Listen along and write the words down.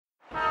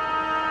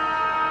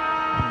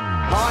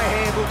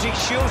difficulty.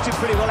 Shiels did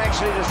pretty well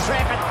actually to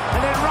trap it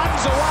and then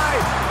runs away.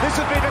 This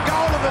would be the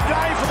goal of the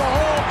day for the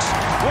Hawks.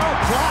 Well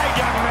played,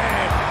 young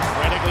man.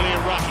 Radically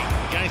Rucky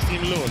against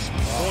him, Lewis.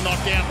 All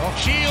knocked down.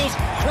 Shiels,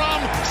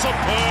 Crum,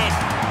 superb.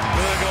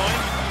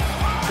 Burgoyne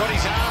got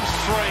his arms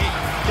free,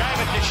 gave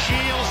it to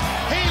Shiels.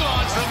 He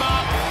lines them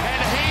up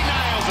and he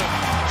nails it.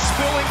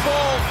 Spilling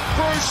ball,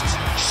 Bruce,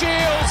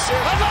 Shiels,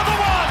 another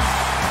one.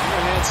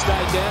 Hand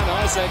stayed down,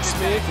 Isaac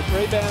Smith. It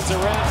rebounds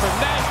around from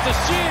Nash to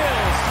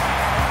Shiels.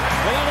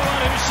 Another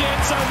one who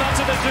shared so much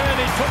of the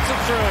journey, puts it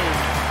through.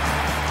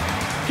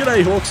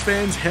 G'day Hawks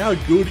fans, how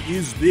good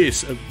is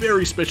this? A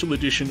very special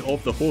edition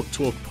of the Hawk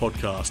Talk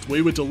podcast.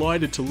 We were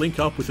delighted to link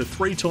up with a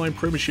three-time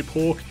Premiership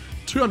Hawk,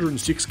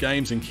 206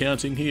 games and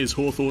counting. He is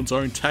Hawthorn's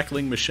own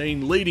tackling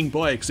machine, leading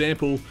by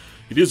example.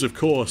 It is, of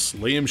course,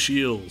 Liam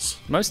Shiels.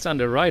 Most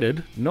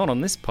underrated, not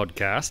on this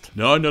podcast.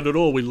 No, not at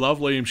all. We love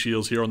Liam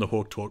Shiels here on the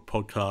Hawk Talk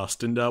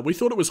podcast, and we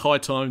thought it was high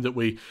time that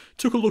we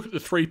took a look at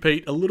the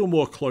three-peat a little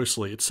more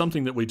closely. It's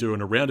something that we do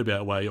in a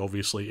roundabout way,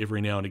 obviously,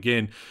 every now and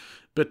again.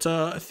 But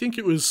I think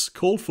it was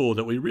called for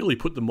that we really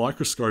put the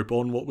microscope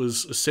on what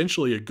was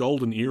essentially a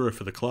golden era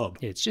for the club.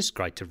 Yeah, it's just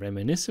great to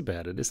reminisce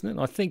about it, isn't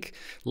it? I think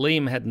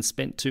Liam hadn't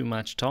spent too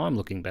much time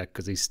looking back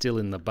because he's still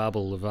in the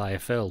bubble of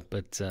AFL,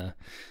 but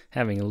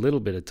having a little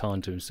bit of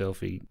time to himself,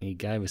 he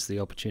gave us the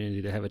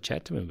opportunity to have a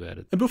chat to him about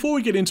it. And before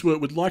we get into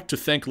it, we'd like to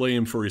thank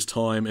Liam for his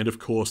time and, of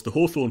course, the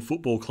Hawthorn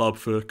Football Club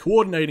for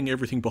coordinating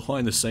everything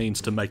behind the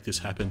scenes to make this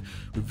happen.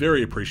 We're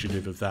very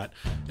appreciative of that,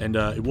 and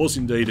it was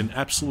indeed an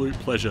absolute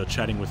pleasure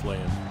chatting with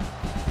Liam.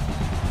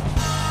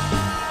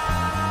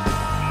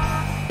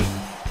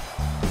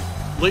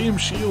 Liam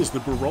Shiels, the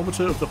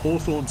barometer of the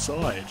Hawthorn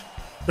side.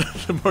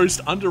 The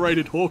most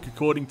underrated Hawk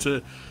according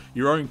to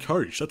your own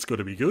coach. That's got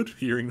to be good,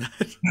 hearing that.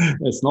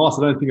 It's nice.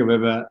 I don't think I've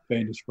ever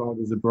been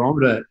described as a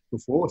barometer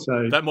before.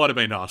 So that might have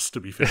been us, to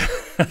be fair.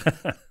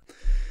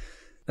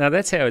 Now,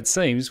 that's how it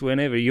seems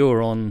whenever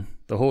you're on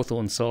the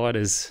Hawthorn side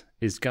is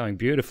going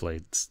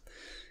beautifully.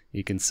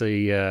 You can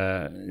see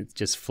it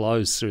just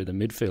flows through the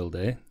midfield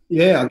there.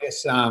 Yeah, I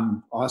guess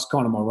that's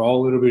kind of my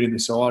role a little bit in the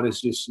side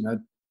is just,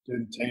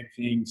 doing team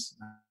things.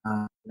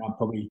 I'm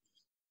probably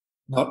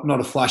not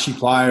a flashy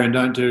player and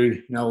don't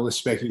do, all the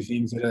speculative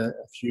things that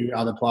a few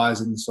other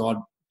players in the side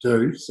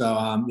do. So,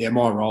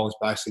 my role is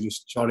basically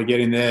just try to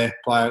get in there,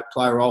 play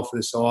a role for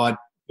the side,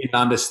 get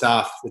under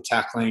stuff, the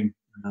tackling,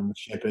 the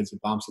shepherds, the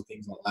bumps and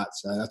things like that.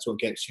 So that's what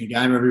gets you a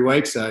game every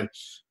week. So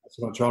that's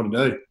what I try to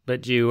do.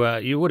 But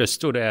you would have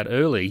stood out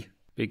early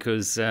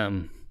because,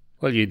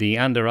 you're the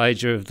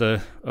underager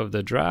of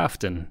the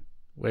draft, and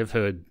we've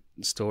heard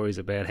stories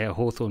about how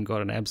Hawthorn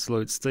got an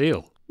absolute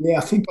steal. Yeah,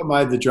 I think I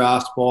made the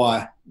draft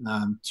by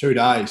 2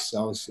 days.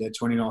 So I was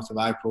 29th of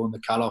April and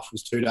the cut-off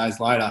was 2 days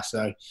later.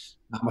 So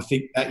I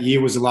think that year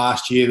was the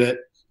last year that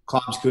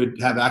clubs could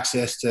have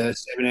access to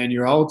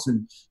 17-year-olds,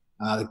 and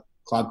the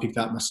club picked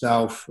up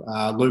myself,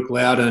 Luke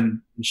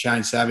Loudon and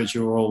Shane Savage,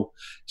 who were all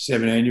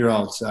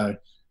 17-year-olds. So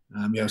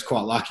I was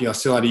quite lucky. I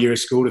still had a year of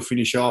school to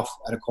finish off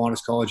at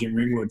Aquinas College in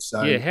Ringwood.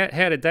 So yeah,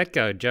 how did that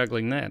go,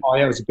 juggling that? Oh,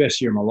 yeah, it was the best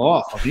year of my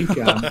life, I think.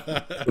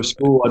 For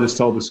school, I just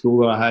told the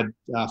school that I had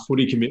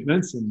footy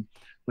commitments, and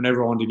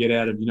whenever I wanted to get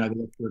out of,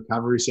 the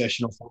recovery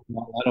session or something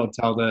like that, I'd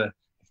tell the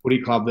footy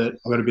club that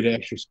I've got a bit of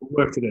extra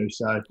schoolwork to do.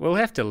 So we'll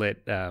have to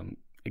let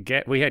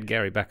we had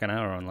Gary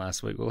Buckenara on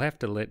last week. We'll have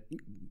to let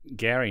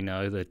Gary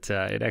know that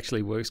it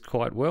actually works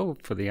quite well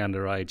for the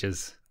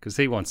underages because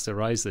he wants to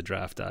raise the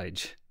draft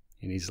age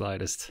in his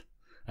latest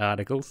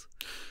articles.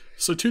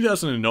 So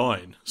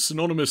 2009,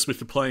 synonymous with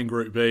the playing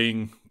group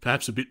being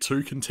perhaps a bit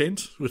too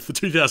content with the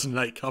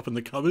 2008 Cup in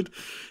the cupboard.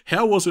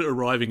 How was it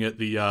arriving at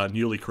the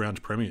newly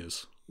crowned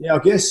premiers? Yeah, I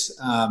guess,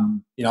 I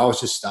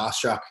was just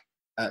starstruck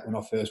when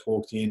I first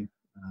walked in.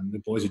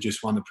 The boys had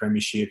just won the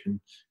premiership, and,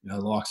 the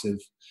likes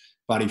of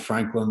Buddy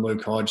Franklin,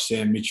 Luke Hodge,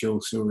 Sam Mitchell,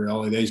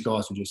 Silverioli, these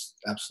guys were just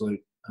absolute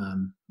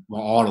my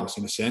idols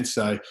in a sense.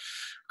 So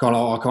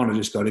I kind of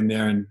just got in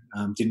there and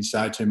didn't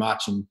say too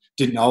much and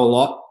didn't know a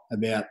lot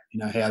about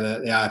how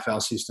the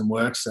AFL system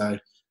works. So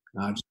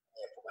just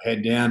put my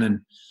head down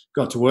and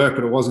got to work.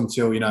 But it wasn't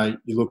until you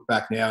look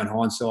back now in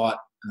hindsight,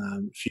 a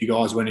few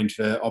guys went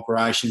into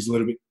operations a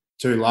little bit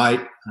too late.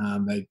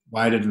 They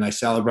waited and they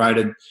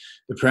celebrated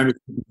the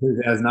premiership in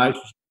 2008.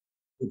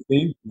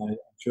 I'm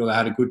sure they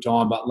had a good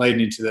time, but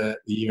leading into the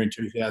year in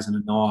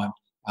 2009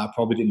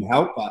 probably didn't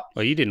help. But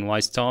well, you didn't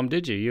waste time,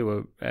 did you? You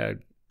were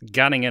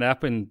gunning it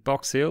up in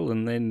Box Hill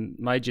and then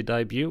made your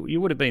debut.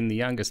 You would have been the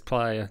youngest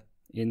player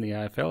in the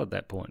AFL at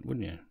that point,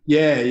 wouldn't you?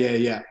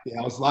 Yeah.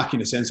 I was lucky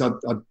in a sense. I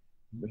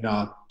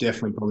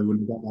definitely probably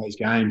wouldn't have got those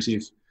games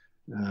if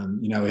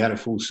we had a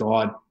full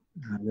side.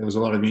 There was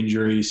a lot of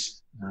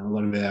injuries. A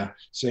lot of our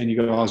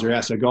senior guys were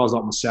out. So guys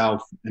like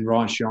myself and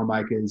Ryan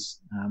Schoenmakers,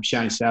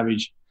 Shane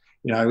Savage,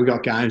 we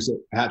got games that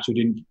perhaps we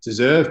didn't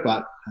deserve,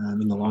 but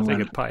in the long run, I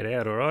think it paid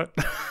out all right.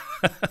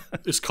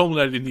 This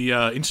culminated in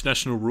the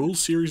International Rules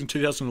Series in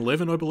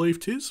 2011, I believe,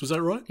 Tiz. Was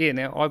that right? Yeah,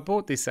 now I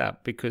brought this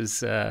up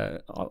because I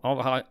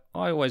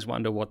always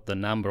wonder what the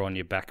number on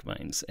your back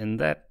means. And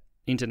that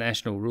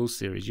international rules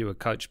series, you were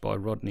coached by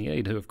Rodney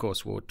Eade, who of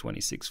course wore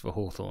 26 for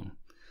Hawthorn.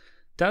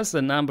 Does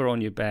the number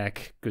on your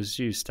back, because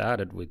you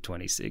started with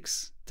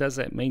 26, does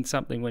that mean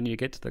something when you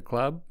get to the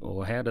club,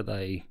 or how do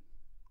they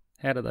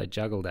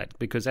juggle that?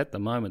 Because at the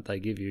moment they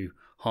give you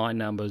high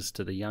numbers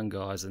to the young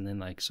guys, and then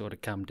they sort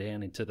of come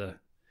down into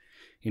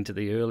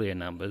the earlier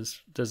numbers.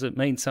 Does it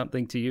mean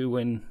something to you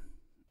when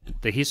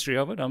the history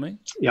of it? I mean,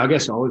 yeah, I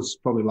guess I was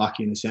probably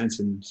lucky in a sense,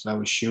 and so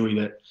was Shuey,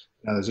 that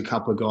there's a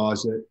couple of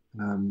guys that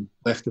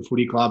left the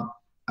footy club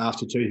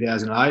after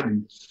 2008,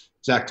 and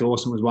Zach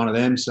Dawson was one of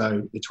them.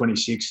 So the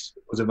 26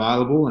 was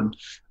available, and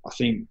I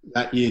think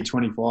that year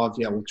 25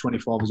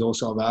 was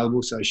also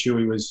available. So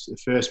Shuey was the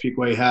first pick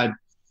we had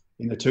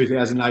in the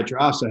 2008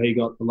 draft, so he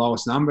got the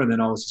lowest number, and then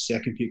I was the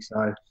second pick. So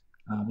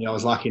I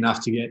was lucky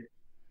enough to get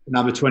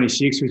number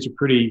 26, which is a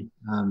pretty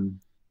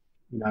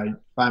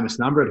famous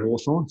number at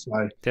Hawthorn.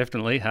 So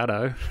definitely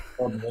Hutto.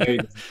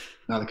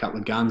 Another couple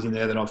of guns in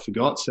there that I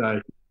forgot.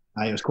 So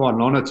it was quite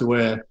an honour to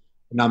wear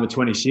number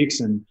 26,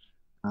 and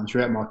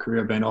throughout my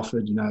career I've been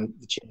offered the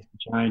chance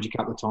to change a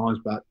couple of times,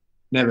 but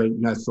never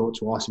thought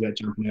twice about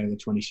jumping out of the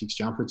 26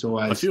 jumper. It's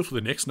always... I feel for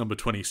the next number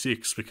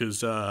 26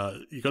 because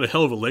you've got a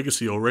hell of a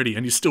legacy already,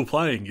 and you're still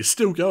playing, you're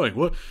still going.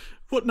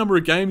 What number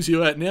of games are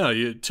you at now?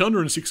 You're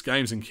 206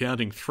 games and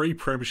counting, 3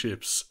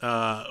 premierships.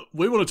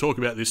 We want to talk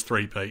about this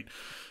three-peat.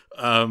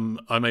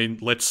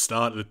 Let's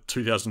start the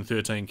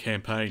 2013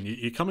 campaign.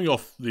 You're coming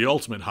off the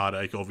ultimate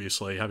heartache,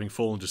 obviously, having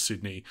fallen to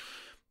Sydney.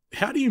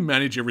 How do you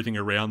manage everything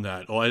around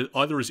that,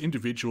 either as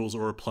individuals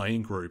or a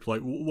playing group?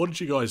 Like, what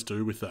did you guys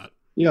do with that?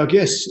 Yeah, I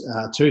guess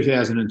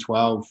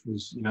 2012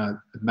 was, a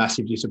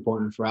massive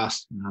disappointment for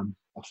us.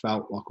 I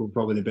felt like we were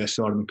probably the best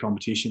side in the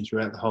competition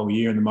throughout the whole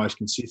year and the most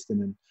consistent.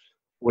 And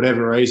for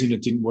whatever reason,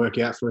 it didn't work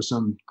out for us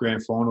on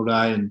grand final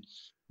day. And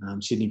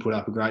Sydney put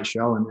up a great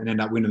show and ended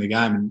up winning the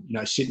game.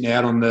 And, sitting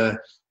out on the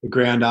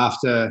ground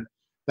after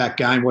that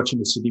game, watching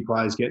the Sydney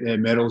players get their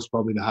medals,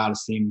 probably the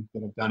hardest thing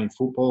that I've done in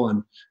football,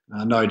 and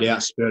no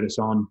doubt spurred us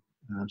on.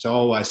 So I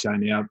always say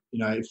now,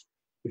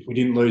 if we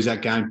didn't lose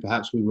that game,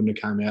 perhaps we wouldn't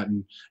have come out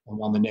and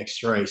won the next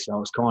 3. So it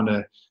was kind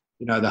of,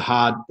 the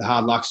hard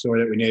luck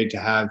story that we needed to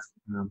have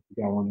to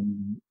go on.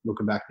 And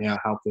looking back now,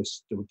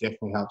 it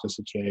definitely helped us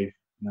achieve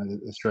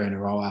the 3 in a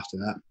row after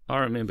that. I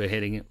remember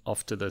heading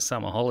off to the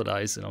summer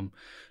holidays, and I'm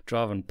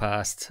driving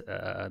past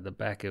the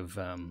back of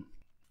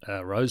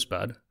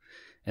Rosebud,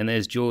 and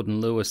there's Jordan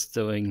Lewis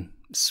doing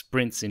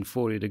sprints in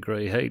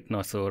 40-degree heat, and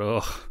I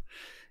thought,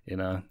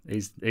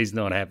 he's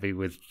not happy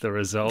with the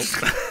result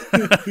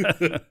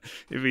if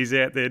he's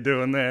out there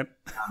doing that.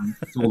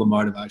 It's all the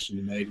motivation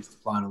you need is to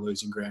play in a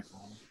losing grand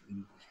final.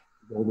 And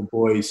all the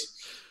boys,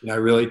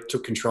 really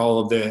took control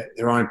of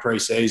their own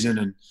pre-season,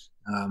 and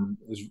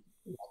it was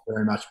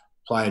very much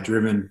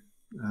player-driven,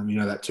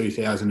 that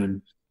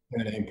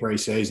 2013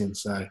 pre-season.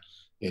 So,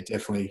 yeah,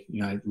 definitely,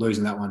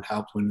 losing that one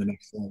helped win the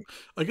next 3.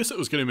 I guess that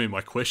was going to be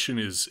my question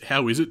is,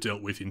 how is it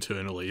dealt with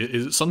internally?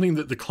 Is it something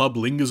that the club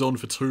lingers on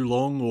for too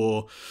long,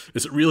 or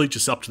is it really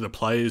just up to the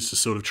players to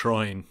sort of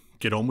try and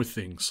get on with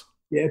things?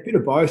 Yeah, a bit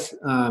of both.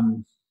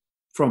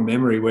 From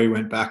memory, we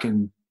went back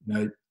and,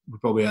 we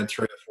probably had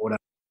 3 or 4 days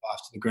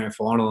after the grand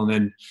final, and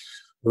then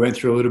we went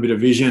through a little bit of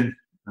vision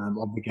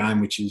of the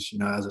game, which is,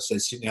 as I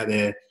said, sitting out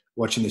there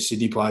watching the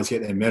Sydney players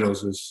get their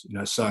medals was,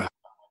 so hard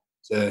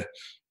to...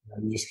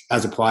 just,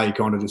 as a player, you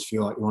kind of just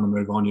feel like you want to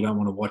move on. You don't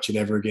want to watch it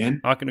ever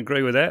again. I can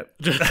agree with that.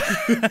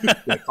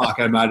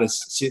 Clarko made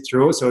us sit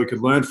through it so we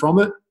could learn from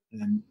it.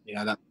 And,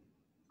 that's a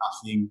tough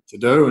thing to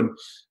do.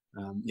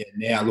 And,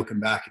 now looking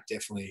back, it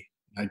definitely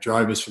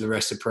drove us for the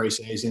rest of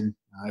pre-season.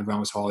 Everyone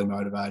was highly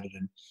motivated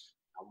and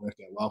worked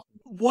out well.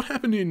 What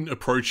happened in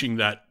approaching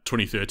that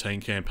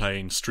 2013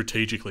 campaign,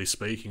 strategically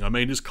speaking? I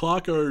mean, is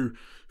Clarko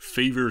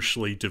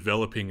feverishly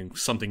developing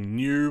something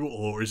new,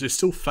 or is there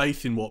still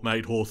faith in what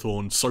made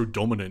Hawthorn so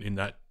dominant in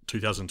that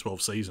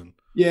 2012 season?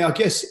 Yeah, I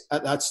guess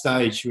at that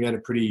stage we had a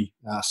pretty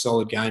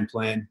solid game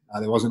plan.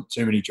 There wasn't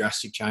too many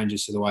drastic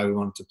changes to the way we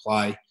wanted to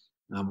play.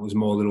 It was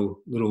more little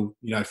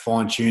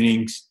fine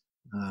tunings,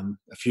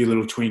 a few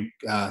little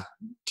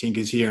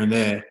tinkers here and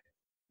there.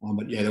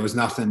 But yeah, there was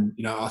nothing.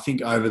 I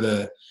think over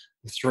the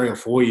 3 or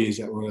 4 years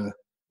that were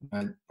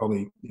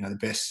probably the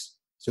best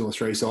 2 or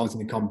 3 sides in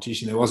the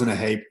competition, there wasn't a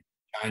heap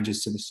of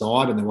changes to the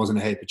side, and there wasn't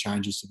a heap of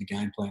changes to the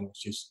game plan. It was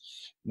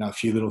just a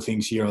few little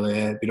things here or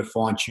there, a bit of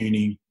fine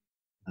tuning,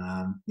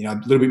 a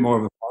little bit more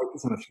of a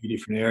focus on a few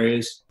different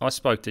areas. I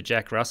spoke to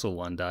Jack Russell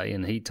one day,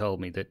 and he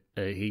told me that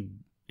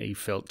he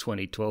felt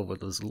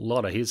 2012 was a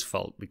lot of his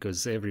fault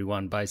because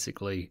everyone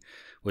basically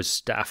was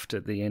stuffed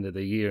at the end of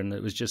the year, and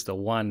it was just the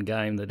one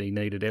game that he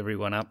needed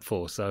everyone up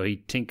for. So he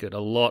tinkered a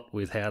lot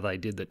with how they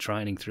did the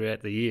training throughout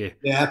the year.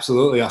 Yeah,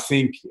 absolutely. I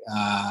think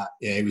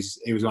he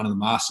was one of the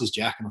masters,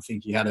 Jack, and I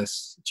think he had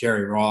us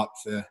cherry ripe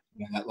for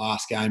that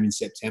last game in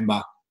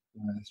September,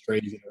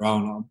 3 years in a row.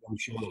 And I'm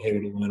sure that he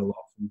would have learned a lot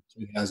from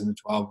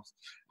 2012,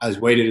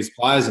 as we did as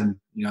players, and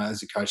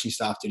as the coaching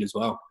staff did as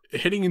well.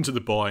 Heading into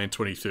the bye in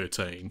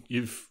 2013,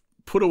 you've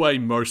put away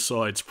most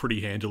sides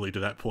pretty handily to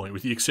that point,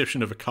 with the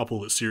exception of a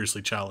couple that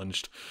seriously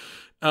challenged.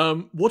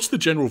 What's the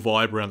general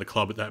vibe around the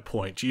club at that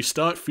point? Do you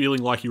start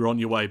feeling like you're on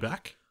your way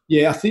back?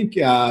 Yeah, I think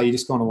you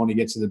just kind of want to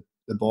get to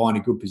the bye in a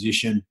good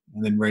position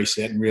and then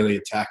reset and really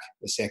attack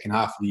the second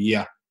half of the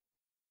year.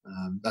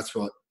 That's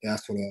what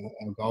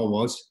our goal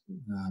was.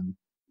 And,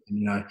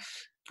 you know,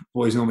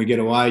 boys normally get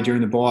away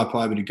during the bye,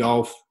 play a bit of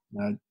golf,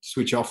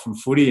 switch off from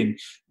footy and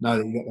know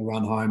that you've got to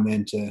run home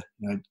then to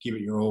give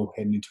it your all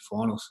heading into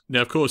finals.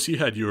 Now, of course, you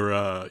had your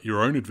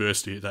own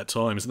adversity at that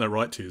time. Isn't that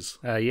right, Tiz?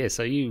 Yeah,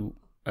 so you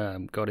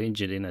got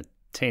injured in a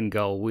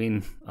 10-goal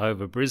win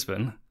over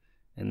Brisbane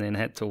and then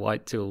had to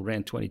wait till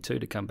round 22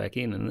 to come back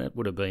in, and that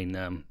would have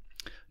been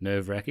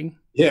nerve-wracking.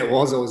 Yeah, it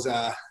was. I was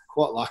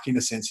quite lucky in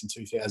a sense in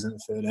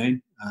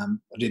 2013. I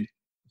did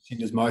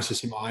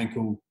syndesmosis in my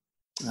ankle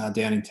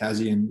down in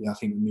Tassie, and I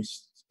think we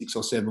missed 6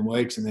 or 7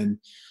 weeks and then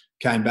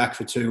came back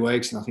for 2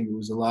 weeks, and I think it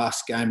was the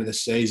last game of the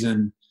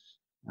season,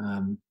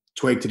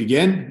 tweaked it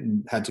again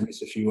and had to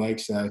miss a few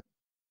weeks. So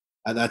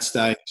at that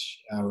stage,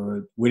 we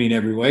were winning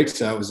every week,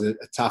 so it was a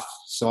tough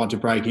side to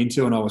break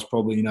into, and I was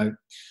probably,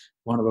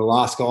 one of the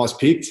last guys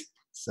picked.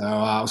 So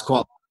I was quite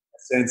lucky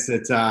in the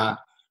sense that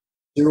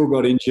Cyril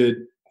got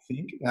injured, I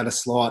think, had a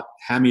slight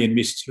hammy and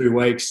missed 2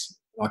 weeks.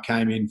 I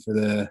came in for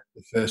the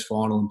first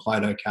final and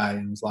played okay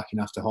and was lucky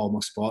enough to hold my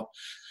spot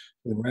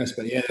for the rest.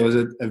 But yeah, it was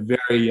a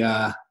very,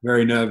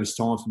 very nervous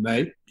time for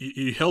me.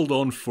 You held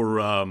on for,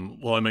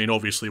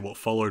 obviously what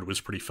followed was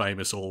pretty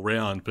famous all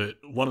round, but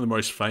one of the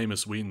most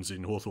famous wins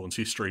in Hawthorn's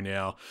history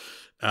now,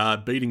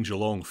 beating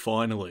Geelong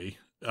finally.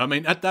 I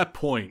mean, at that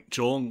point,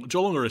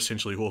 Geelong are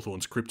essentially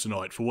Hawthorn's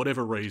kryptonite for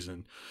whatever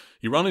reason.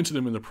 You run into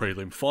them in the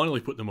prelim,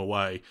 finally put them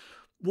away.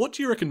 What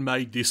do you reckon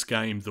made this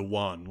game the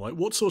one? Like,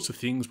 what sorts of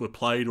things were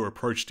played or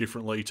approached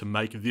differently to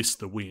make this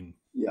the win?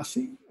 Yeah, I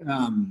think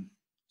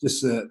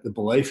just the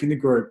belief in the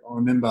group. I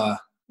remember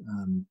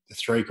the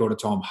 3/4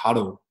 time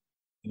huddle.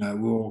 We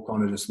were all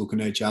kind of just looking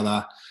at each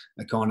other.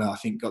 They kind of, I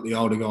think, got the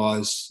older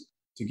guys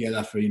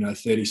together for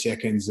 30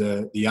 seconds,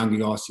 the younger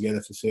guys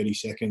together for 30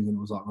 seconds, and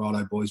it was like,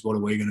 righto boys, what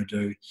are we going to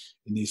do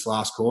in this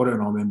last quarter?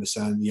 And I remember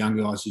saying the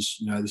younger guys,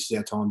 just this is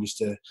our time just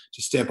to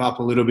step up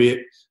a little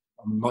bit.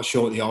 I'm not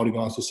sure what the older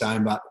guys were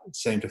saying, but it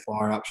seemed to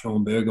fire up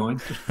Sean Burgoyne.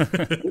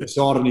 Put the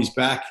side on his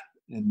back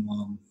and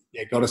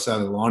got us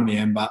over the line in the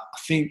end. But I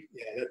think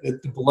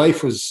the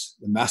belief was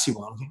the massive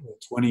one. I think we were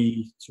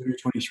 22,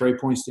 23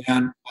 points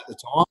down at the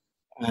time,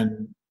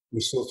 and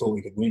we still thought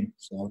we could win.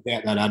 So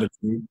without that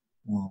attitude,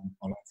 I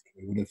don't think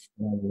we would have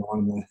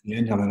won the line in the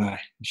end. I don't know.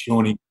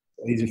 Shawnee,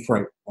 he's a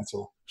freak, that's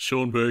all.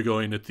 Sean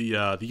Burgoyne at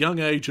the young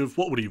age of,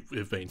 what would he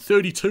have been,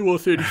 32 or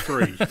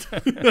 33?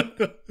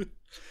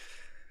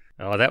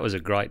 Oh, that was a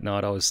great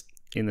night. I was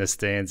in the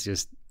stands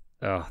it's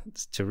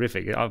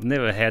terrific. I've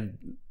never had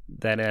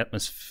that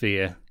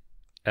atmosphere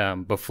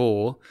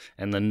before,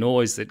 and the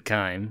noise that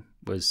came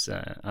was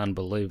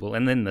unbelievable.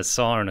 And then the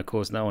siren, of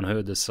course, no one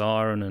heard the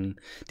siren. And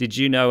did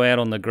you know out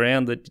on the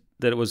ground that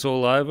it was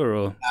all over?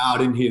 Or? No, I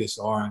didn't hear the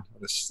siren.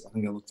 I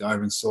think I looked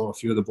over and saw a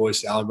few of the boys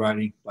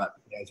celebrating. But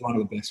yeah, it's one of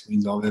the best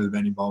wins I've ever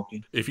been involved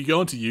in. If you go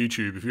onto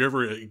YouTube, if you're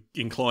ever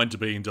inclined to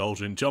be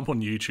indulgent, jump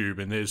on YouTube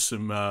and there's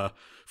some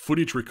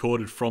footage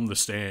recorded from the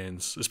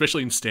stands,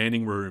 especially in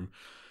standing room,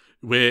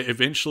 where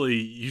eventually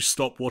you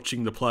stop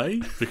watching the play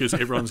because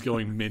everyone's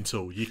going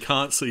mental. You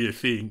can't see a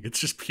thing. It's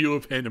just pure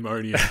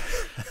pandemonium.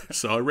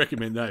 So I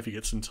recommend that if you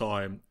get some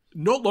time.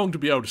 Not long to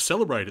be able to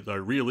celebrate it, though,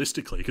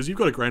 realistically, because you've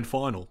got a grand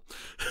final.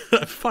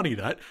 Funny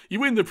that.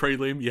 You win the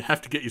prelim, you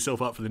have to get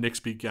yourself up for the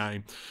next big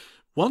game.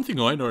 One thing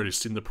I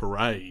noticed in the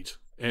parade,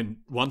 and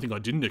one thing I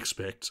didn't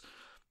expect,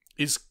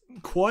 is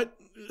quite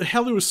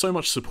how there was so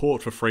much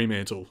support for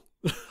Fremantle.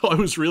 I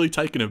was really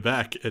taken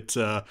aback at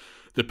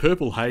the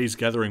purple haze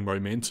gathering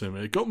momentum.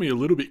 It got me a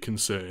little bit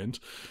concerned.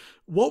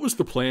 What was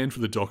the plan for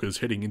the Dockers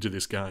heading into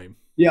this game?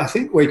 Yeah, I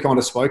think we kind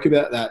of spoke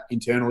about that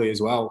internally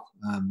as well.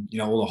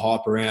 All the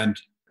hype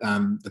around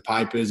the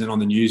papers and on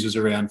the news was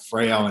around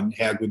Freo and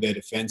how good their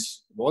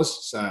defence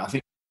was. So I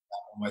think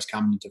almost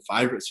coming into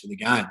favourites for the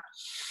game.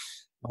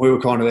 We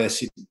were kind of there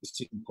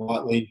sitting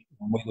quietly,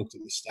 and we looked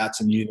at the stats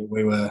and knew that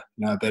we were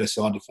a better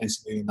side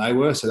defensively than they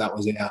were. So that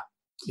was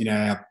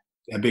our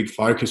big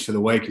focus for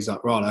the week. Is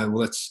like, right, well,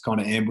 let's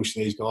kind of ambush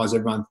these guys.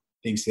 Everyone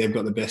thinks they've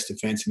got the best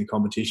defence in the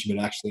competition,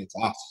 but actually it's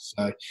us.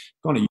 So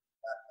kind of use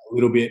that a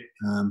little bit.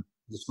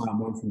 Just kind of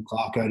went from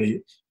Clarko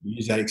to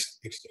use that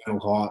external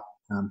height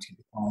to get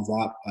the players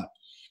up. But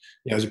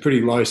yeah, it was a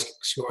pretty low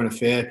scoring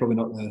affair. Probably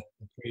not the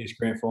prettiest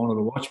grand final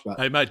to watch. But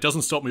hey, mate,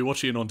 doesn't stop me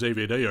watching it on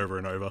DVD over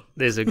and over.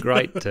 There's a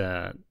great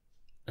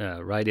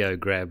radio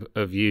grab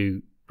of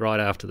you right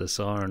after the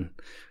siren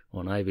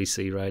on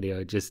ABC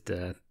radio, just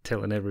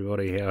telling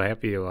everybody how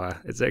happy you are.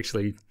 It's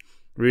actually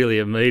really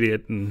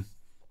immediate, and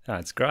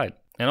it's great.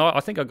 And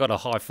I think I got a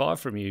high five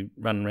from you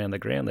running around the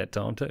ground that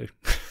time too.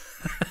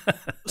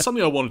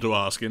 Something I wanted to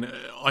ask, and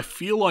I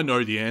feel I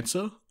know the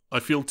answer. I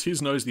feel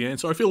Tiz knows the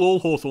answer. I feel all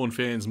Hawthorn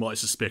fans might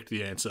suspect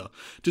the answer.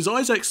 Does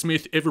Isaac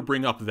Smith ever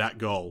bring up that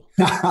goal?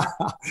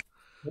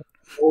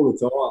 All the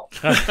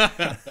time.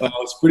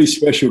 It's a pretty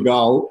special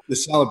goal. The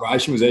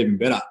celebration was even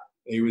better.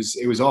 He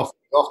was off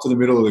to the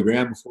middle of the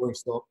ground before he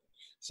stopped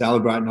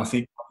celebrating. I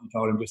think I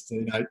told him just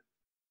to,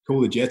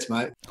 cool the jets,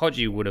 mate.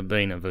 Hodgie would have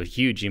been of a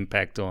huge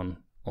impact on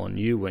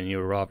you when you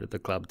arrived at the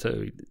club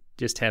too.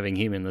 Just having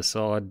him in the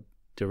side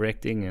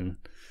directing, and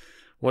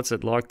what's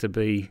it like to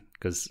be,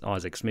 because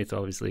Isaac Smith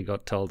obviously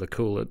got told to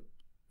cool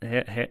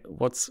it.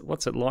 What's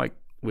it like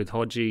with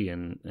Hodgie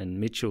and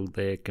Mitchell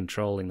there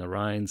controlling the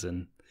reins,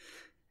 and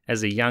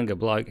as a younger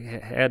bloke,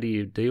 how do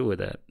you deal with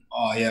that?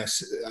 Oh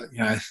yes,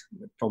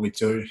 probably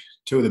two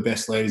of the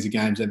best leaders the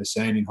game's ever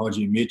seen in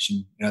Hodgie and Mitch,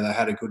 and they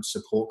had a good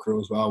support crew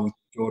as well with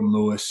Jordan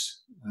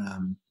Lewis,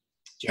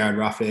 Jared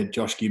Ruffhead,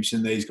 Josh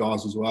Gibson, these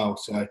guys as well.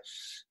 So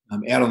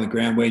out on the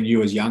ground, we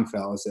knew as young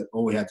fellas that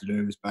all we had to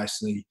do was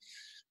basically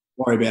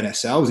worry about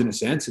ourselves in a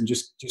sense and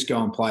just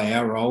go and play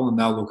our role, and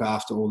they'll look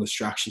after all the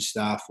structure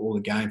stuff, all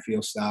the game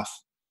feel stuff,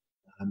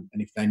 and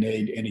if they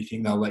need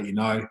anything, they'll let you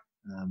know.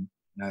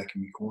 They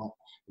can be quite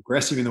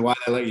aggressive in the way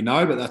they let you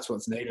know, but that's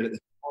what's needed at the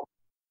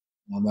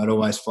time. They'd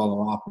always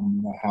follow up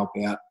and help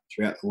out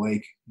throughout the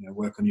week,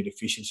 work on your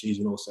deficiencies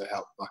and also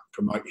help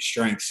promote your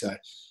strengths. So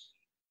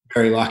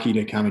very lucky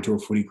to come into a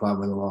footy club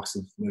where the likes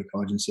of Luke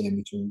Hodge and Sam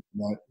Mitchell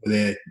were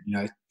there,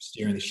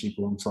 steering the ship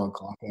alongside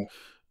Clarko.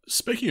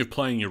 Speaking of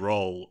playing your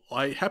role,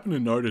 I happen to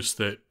notice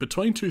that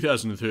between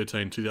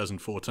 2013 and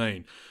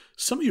 2014,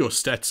 some of your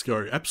stats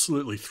go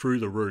absolutely through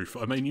the roof.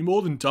 I mean, you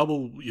more than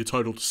double your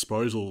total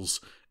disposals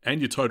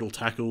and your total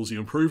tackles. You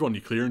improve on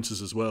your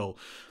clearances as well.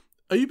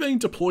 Are you being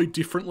deployed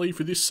differently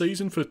for this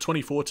season for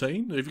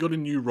 2014? Have you got a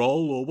new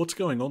role, or what's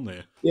going on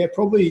there? Yeah,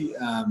 probably,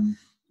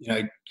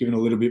 given a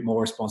little bit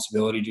more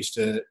responsibility just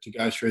to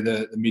go through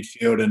the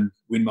midfield and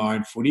win my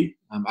own footy.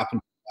 Up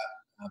until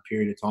that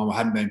period of time, I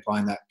hadn't been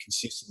playing that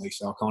consistently,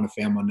 so I kind of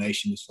found my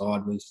niche in the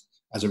side was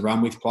as a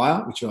run-with player,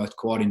 which I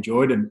quite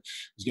enjoyed and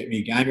was getting me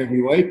a game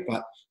every week.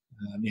 But,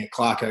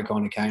 Clarko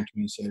kind of came to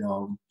me and said,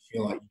 I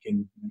feel like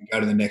you can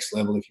go to the next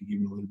level if you give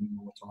him a little bit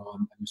more time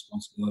and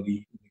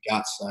responsibility in the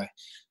guts. So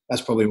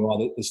that's probably why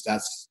the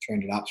stats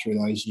trended up through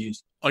those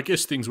years. I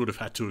guess things would have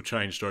had to have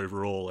changed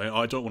overall.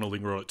 I don't want to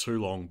linger on it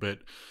too long, but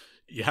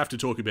you have to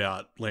talk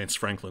about Lance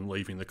Franklin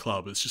leaving the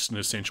club. It's just an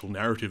essential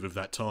narrative of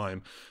that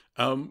time.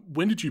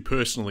 When did you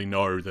personally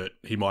know that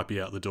he might be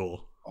out the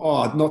door?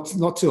 Oh,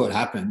 not till it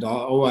happened. I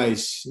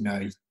always,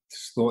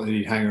 thought that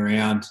he'd hang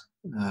around.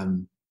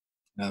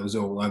 It was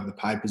all over the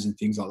papers and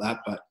things like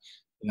that. But,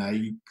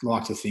 you'd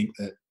like to think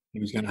that he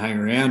was going to hang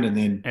around, and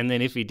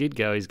then if he did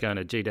go, he's going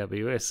to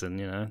GWS,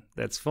 and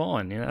that's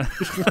fine.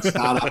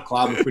 Start-up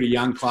club, a pretty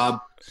young club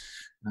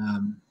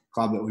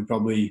that we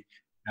probably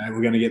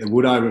we're going to get the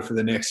wood over for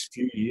the next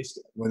few years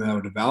when they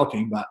were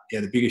developing. But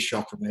the biggest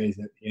shock for me is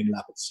that he ended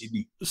up at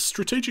Sydney.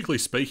 Strategically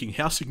speaking,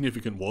 how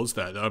significant was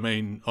that? I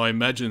mean, I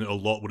imagine a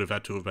lot would have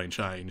had to have been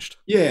changed.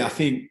 Yeah, I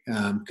think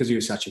because he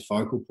was such a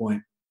focal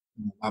point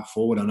up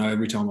forward. I know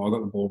every time I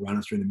got the ball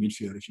running through the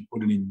midfield, if you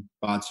put it in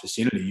Bard's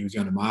vicinity, he was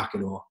going to mark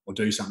it or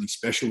do something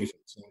special with it.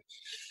 So,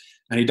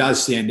 and he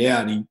does stand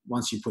out. And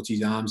once he puts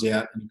his arms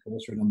out and he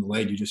calls for it on the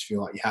lead, you just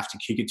feel like you have to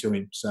kick it to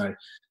him. So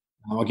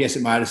I guess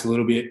it made us a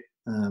little bit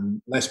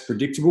less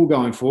predictable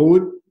going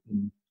forward.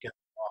 And get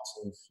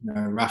the likes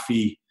of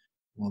Ruffy,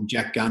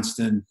 Jack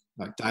Gunston,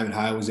 like David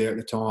Hale was there at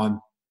the time.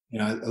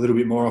 A little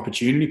bit more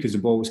opportunity because the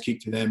ball was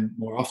kicked to them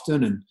more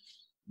often, and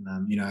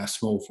our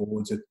small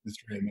forwards, the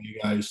three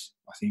amigos,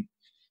 I think,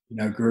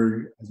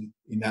 grew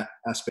in that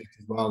aspect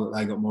as well, that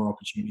they got more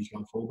opportunities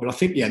going forward. But I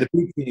think, the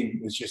big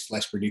thing was just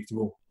less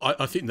predictable.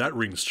 I think that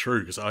rings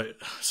true, because I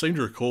seem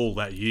to recall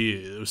that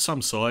year there was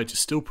some sides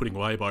just still putting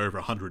away by over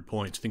 100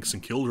 points. I think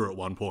St Kilda at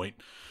one point,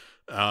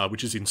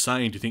 which is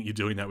insane to think you're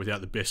doing that without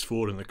the best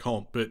forward in the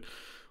comp. But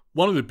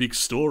one of the big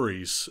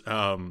stories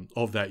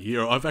of that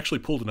year, I've actually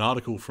pulled an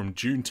article from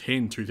June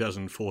 10,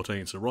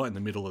 2014, so right in the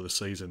middle of the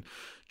season.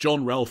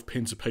 John Ralph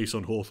pens a piece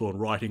on Hawthorn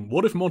writing,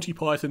 "What if Monty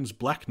Python's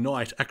Black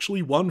Knight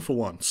actually won for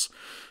once?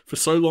 For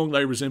so long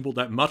they resembled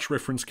that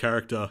much-referenced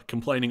character,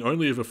 complaining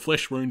only of a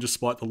flesh wound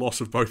despite the loss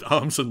of both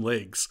arms and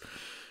legs."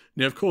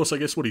 Now, of course, I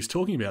guess what he's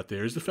talking about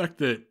there is the fact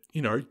that,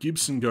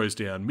 Gibson goes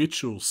down,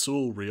 Mitchell,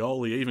 Sewell,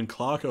 Rioli, even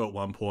Clarko at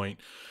one point,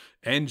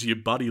 and you're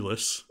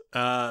buddyless.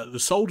 The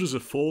soldiers are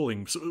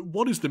falling. So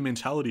what is the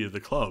mentality of the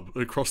club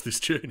across this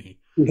journey?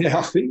 Yeah,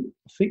 I think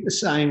the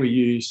saying we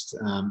used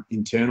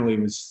internally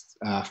was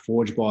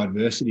forged by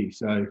adversity.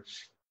 So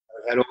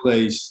we had all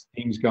these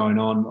things going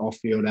on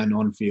off-field and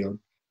on-field.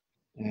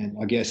 And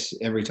I guess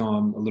every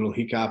time a little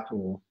hiccup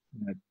or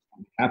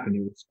happened,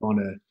 it was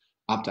kind of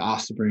up to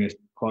us to bring us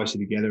closer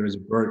together as a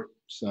group.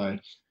 So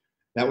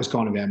that was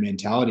kind of our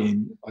mentality,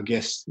 and I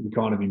guess we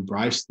kind of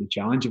embraced the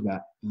challenge of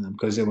that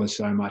because there was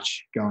so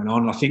much going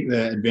on. And I think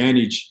the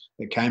advantage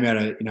that came out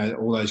of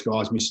all those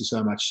guys missing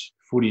so much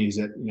footy is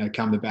that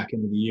come the back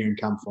end of the year and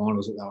come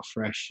finals that they were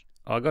fresh.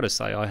 I got to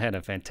say, I had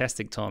a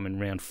fantastic time in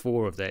round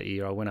 4 of that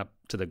year. I went up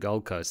to the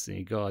Gold Coast, and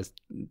you guys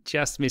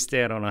just missed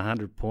out on a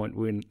 100-point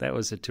win. That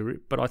was a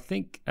terrific. But I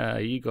think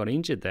you got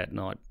injured that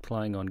night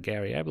playing on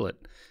Gary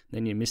Ablett.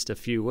 Then you missed a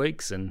few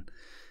weeks, and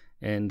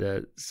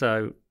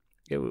so.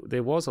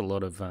 There was a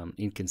lot of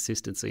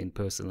inconsistency in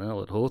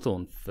personnel at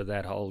Hawthorn for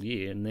that whole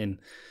year, and then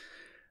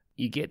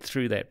you get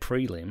through that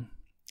prelim,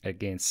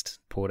 against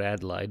Port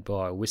Adelaide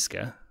by a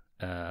whisker,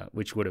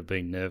 which would have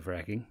been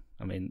nerve-wracking.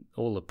 I mean,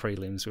 all the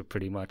prelims were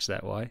pretty much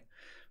that way.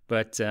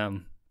 But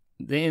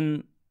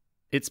then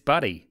it's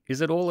Buddy.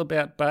 Is it all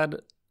about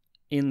Bud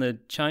in the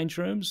change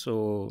rooms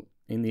or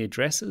in the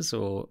addresses,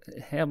 or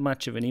how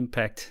much of an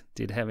impact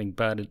did having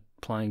Bud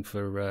playing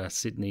for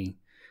Sydney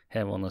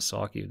have on the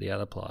psyche of the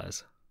other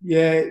players?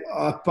 Yeah,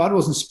 Bud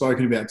wasn't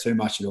spoken about too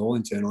much at all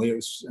internally. It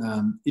was,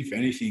 if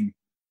anything,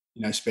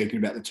 speaking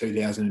about the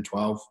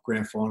 2012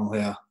 grand final,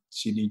 how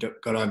Sydney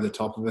got over the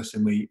top of us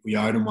and we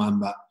owed them one.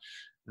 But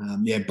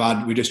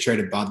Bud, we just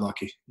treated Bud like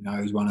he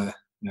was one of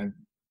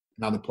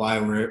another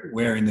player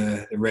wearing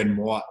the red and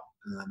white.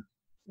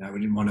 We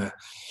didn't want to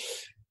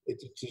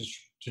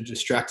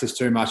distract us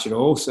too much at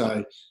all.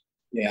 So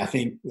I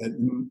think that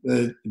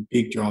the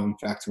big driving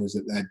factor was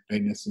that they'd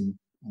beaten us in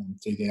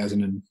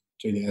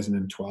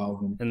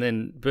 2012. And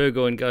then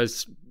Burgoyne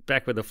goes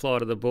back with the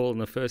flight of the ball in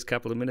the first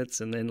couple of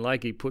minutes, and then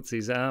Lakey puts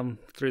his arm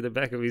through the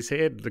back of his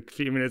head a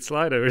few minutes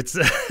later. It's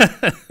I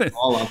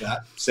love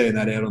that, seeing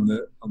that out on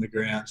the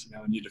ground,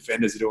 and your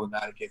defenders are doing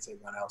that, it gets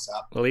everyone else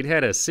up. Well, he'd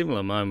had a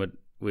similar moment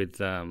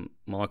with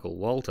Michael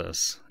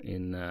Walters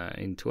in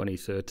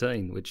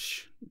 2013,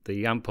 which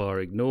the umpire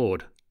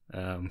ignored.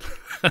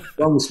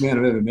 Longest man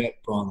I've ever met,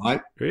 Brian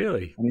Lake.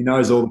 Really? And he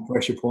knows all the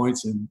pressure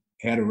points and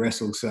how to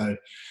wrestle, so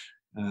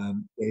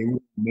he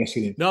wouldn't mess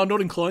with him. No, I'm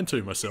not inclined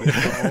to myself.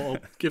 I'll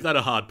give that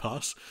a hard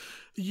pass.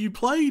 You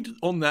played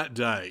on that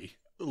day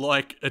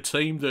like a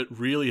team that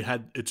really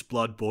had its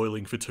blood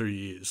boiling for 2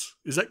 years.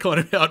 Is that kind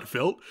of how it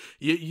felt?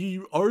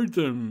 You owed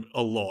them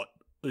a lot,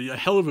 a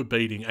hell of a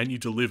beating, and you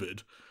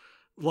delivered.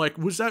 Like,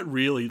 was that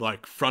really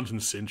like front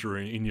and centre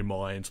in your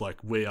mind? Like,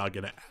 we are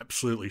going to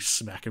absolutely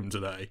smack them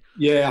today.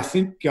 Yeah, I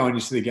think going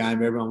into the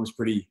game, everyone was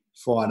pretty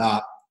fired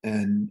up,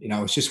 and it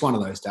was just one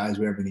of those days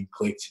where everything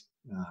clicked.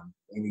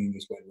 Everything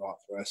just went right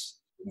for us.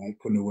 It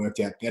couldn't have worked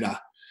out better.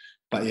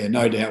 But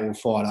no doubt we're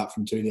fired up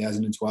from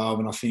 2012,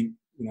 and I think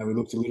we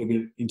looked a little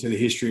bit into the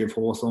history of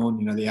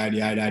Hawthorn. The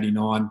 88,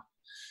 89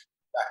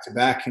 back to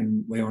back,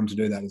 and we wanted to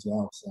do that as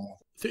well. So.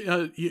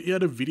 You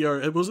had a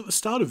video. Was it the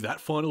start of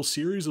that final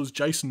series? It was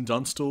Jason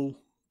Dunstall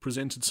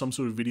presented some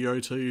sort of video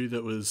to you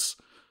that was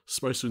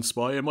supposed to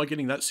inspire you. Am I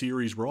getting that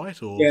series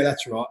right? Or? Yeah,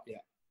 that's right. Yeah,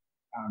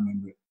 I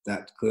remember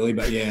that clearly.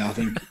 But I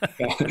think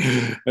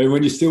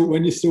when you're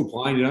still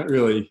playing, you don't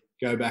really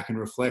go back and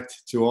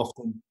reflect too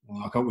often.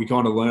 We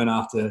kind of learn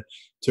after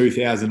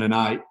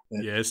 2008.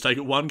 Yeah, let's take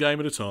it one game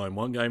at a time.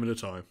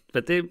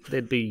 But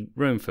there'd be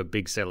room for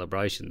big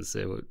celebrations.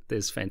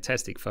 There's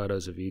fantastic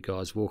photos of you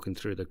guys walking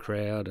through the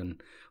crowd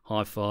and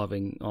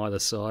high-fiving either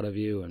side of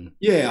you. And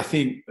I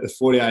think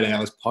 48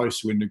 hours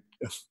post-win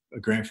a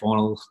grand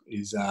final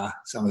is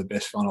some of the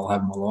best fun I'll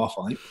have in my life,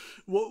 I think.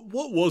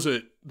 What was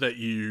it that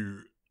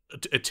you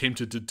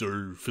attempted to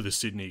do for the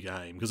Sydney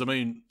game? Because, I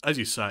mean, as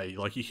you say,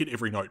 like, you hit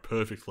every note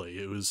perfectly.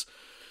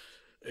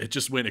 It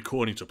just went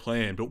according to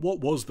plan. But what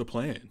was the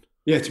plan?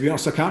 Yeah, to be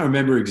honest, I can't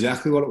remember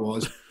exactly what it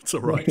was. It's all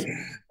right.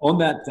 On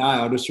that day,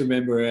 I just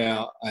remember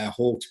our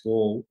Hawks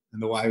ball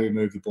and the way we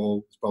moved the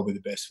ball was probably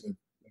the best we've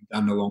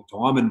done in a long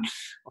time. And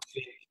I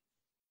think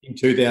in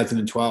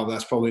 2012,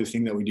 that's probably the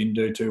thing that we didn't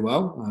do too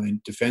well. I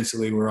mean,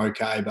 defensively, we're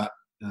okay, but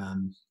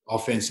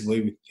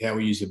offensively, with how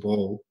we use the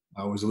ball,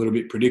 was a little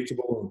bit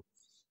predictable.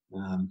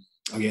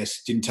 I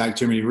guess didn't take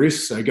too many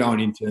risks. So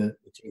going into the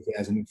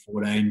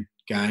 2014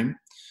 game,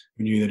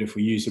 we knew that if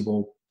we used the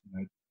ball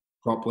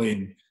properly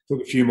and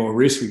took a few more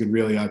risks, we could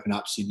really open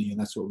up Sydney, and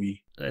that's what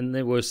we. And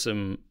there were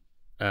some,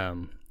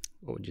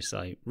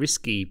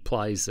 risky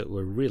plays that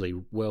were really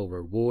well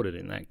rewarded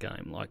in that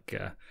game. Like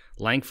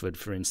Langford,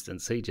 for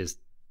instance, he just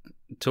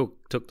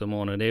took them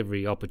on at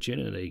every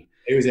opportunity.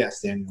 He was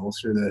outstanding all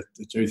through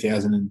the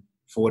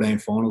 2014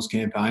 finals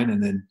campaign,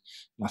 and then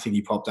I think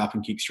he popped up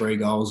and kicked 3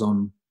 goals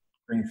on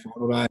grand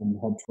final day and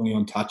had 20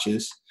 on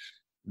touches.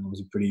 It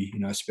was a pretty,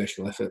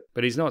 special effort.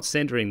 But he's not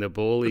centering the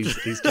ball. He's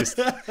just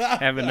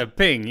having a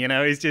ping.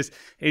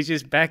 He's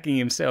just backing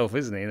himself,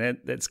 isn't he?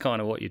 That's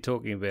kind of what you're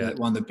talking about. That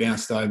one that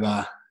bounced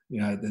over,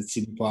 the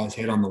Sydney player's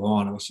head on the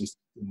line. It was just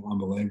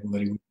unbelievable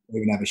that he would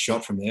even have a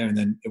shot from there, and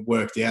then it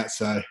worked out.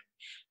 So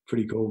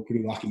pretty cool,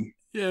 pretty lucky.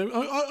 Yeah,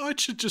 I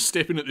should just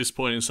step in at this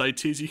point and say,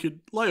 Tiz, you could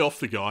lay off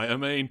the guy. I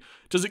mean,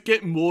 does it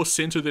get more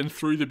centre than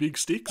through the big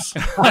sticks?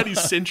 That is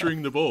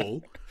centering the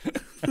ball.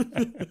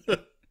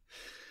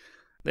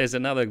 There's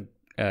another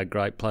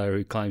great player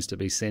who claims to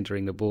be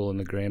centering the ball in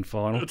the grand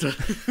final.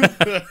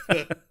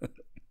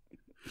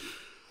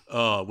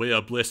 Oh, we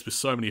are blessed with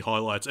so many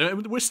highlights.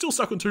 And we're still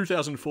stuck on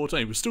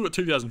 2014. We've still got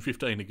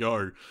 2015 to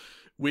go,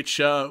 which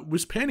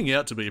was panning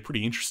out to be a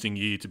pretty interesting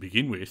year to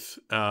begin with.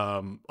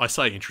 I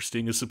say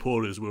interesting, as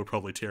supporters, we were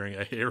probably tearing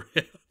our hair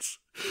out.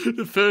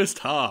 The first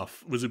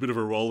half was a bit of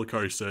a roller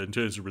coaster in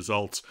terms of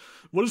results.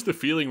 What is the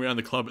feeling around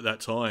the club at that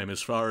time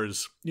as far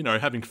as,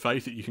 having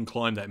faith that you can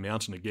climb that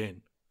mountain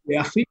again?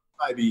 Yeah, I think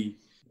maybe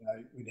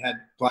we'd had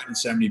played in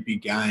so many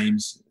big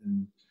games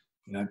and,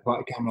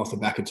 coming off the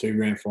back of 2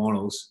 grand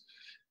finals,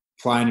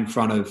 playing in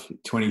front of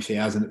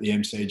 20,000 at the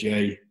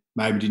MCG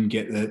maybe didn't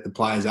get the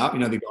players up.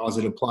 The guys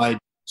that have played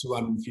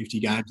 250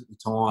 games at the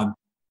time.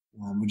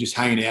 We're just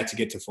hanging out to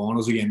get to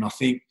finals again. And I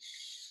think,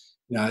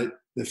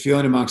 the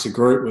feeling amongst the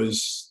group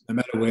was no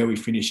matter where we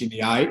finish in the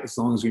 8, as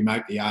long as we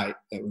make the 8,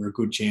 that we're a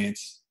good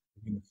chance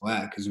to win the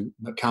flag. Because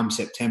come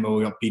September,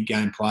 we've got big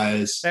game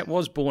players. That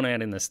was borne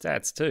out in the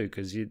stats too,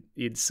 because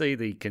you'd see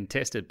the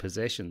contested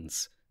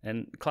possessions,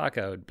 and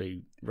Clarko would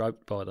be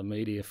roped by the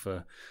media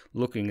for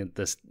looking at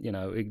this,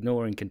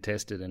 ignoring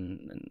contested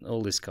and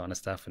all this kind of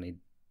stuff, and he'd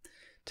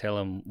tell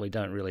them we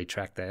don't really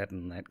track that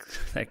and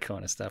that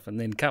kind of stuff. And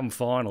then come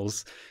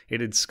finals,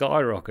 it'd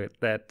skyrocket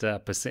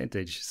that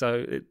percentage.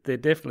 So there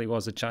definitely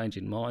was a change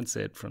in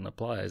mindset from the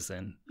players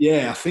then.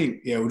 Yeah, I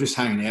think, we're just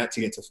hanging out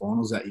to get to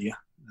finals that year.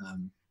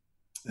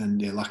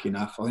 And lucky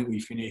enough, I think we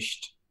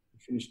finished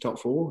top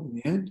 4 in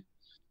the end.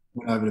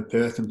 Went over to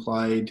Perth and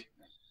played,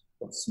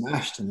 got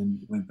smashed, and then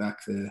went back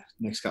the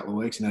next couple of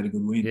weeks and had a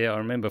good win. Yeah, I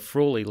remember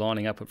Frawley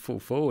lining up at full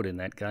forward in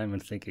that game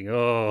and thinking,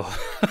 oh...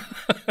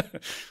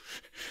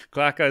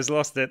 Clarko's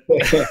lost it.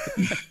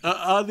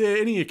 Are there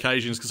any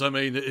occasions, because I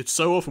mean, it's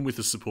so often with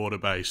the supporter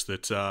base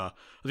that I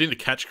think the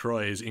catch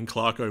cry is "in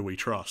Clarko we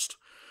trust."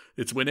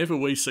 It's whenever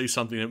we see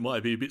something that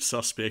might be a bit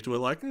suspect, we're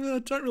like,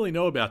 don't really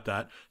know about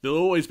that. There'll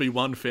always be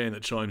one fan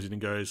that chimes in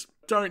and goes,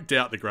 "Don't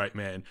doubt the great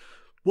man."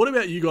 What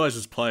about you guys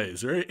as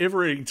players? Are there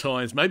ever any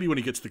times, maybe when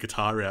he gets the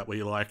guitar out, where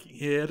you're like,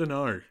 I don't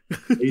know?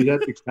 He's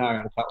had the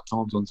guitar out a couple of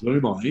times on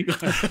Zoom, I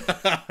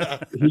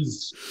think.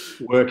 His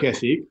work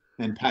ethic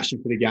and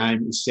passion for the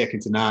game is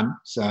second to none.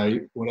 So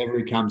whatever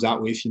he comes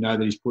up with,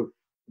 that he's put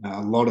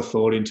a lot of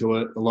thought into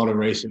it, a lot of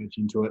research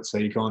into it. So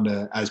you kind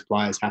of, as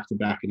players, have to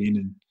back it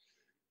in.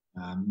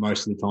 And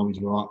most of the time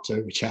he's right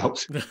too, which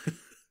helps.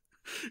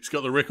 He's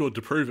got the record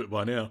to prove it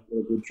by now.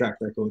 A good track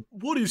record.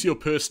 What is your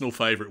personal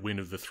favourite win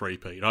of the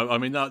three-peat? I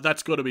mean,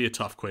 that's got to be a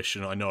tough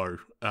question, I know.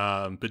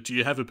 But do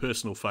you have a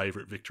personal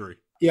favourite victory?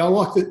 Yeah, I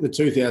like the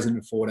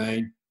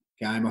 2014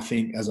 game. I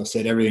think, as I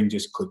said, everything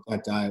just clicked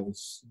that day. It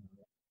was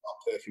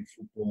perfect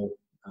football.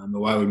 The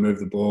way we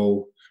moved the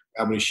ball,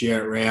 able to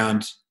share it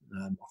around.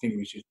 I think it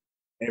was just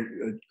a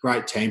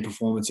great team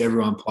performance.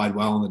 Everyone played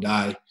well on the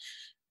day.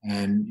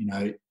 And,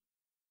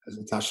 as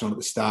I touched on at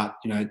the start,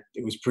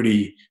 it was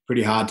pretty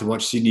hard to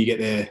watch Sydney get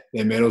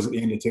their medals at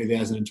the end of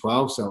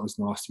 2012. So it was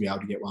nice to be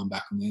able to get one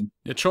back on them.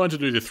 Yeah, trying to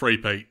do the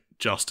three-peat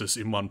justice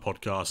in one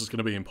podcast is going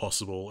to be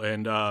impossible.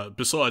 And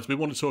besides, we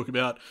want to talk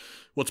about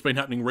what's been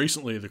happening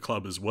recently at the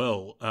club as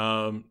well.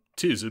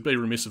 Tiz, it'd be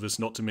remiss of us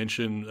not to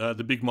mention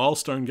the big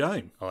milestone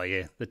game. Oh,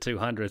 yeah, the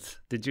 200th.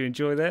 Did you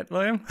enjoy that,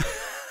 Liam?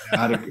 I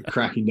had a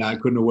cracking day.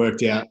 Couldn't have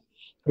worked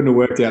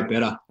out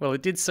better. Well,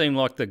 it did seem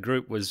like the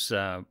group was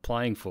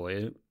playing for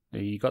you.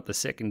 You got the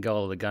second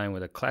goal of the game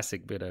with a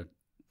classic bit of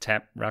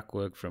tap ruck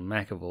work from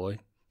McAvoy.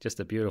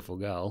 Just a beautiful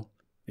goal.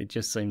 It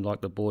just seemed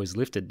like the boys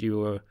lifted. You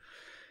were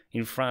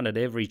in front at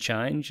every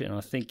change, and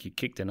I think you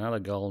kicked another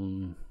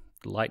goal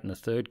late in the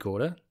third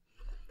quarter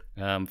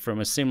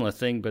from a similar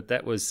thing, but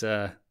that was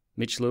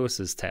Mitch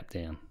Lewis's tap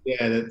down.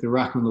 Yeah, the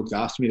ruckman looked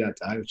after me that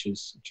day, which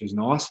is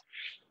nice.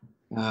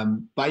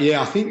 But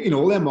yeah, I think in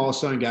all our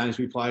milestone games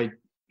we played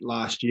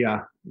last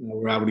year, we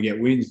were able to get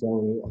wins.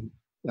 So,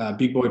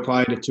 Big Boy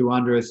played at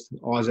 200th,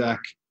 Isaac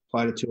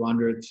played at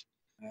 200th,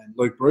 and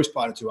Luke Bruce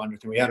played at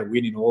 200th, and we had a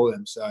win in all of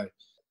them. So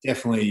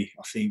definitely,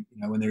 I think,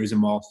 when there is a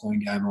milestone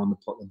game on,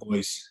 the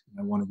boys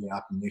want to get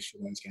up and lift for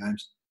those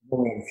games.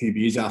 We'll have a few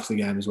beers after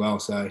the game as well,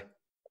 so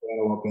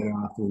a lot better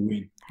after we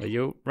win. Well,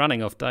 you're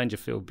running off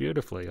Dangerfield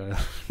beautifully.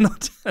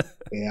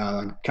 Yeah,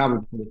 I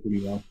covered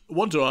pretty well. I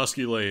wanted to ask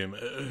you, Liam,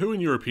 who in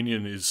your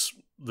opinion is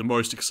the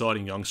most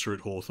exciting youngster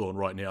at Hawthorn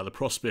right now, the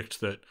prospect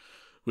that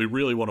we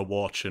really want to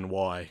watch, and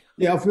why?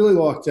 Yeah, I've really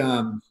liked,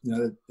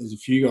 there's a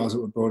few guys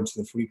that were brought into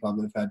the footy club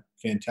that have had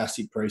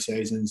fantastic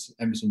pre-seasons.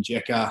 Emerson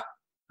Jecker,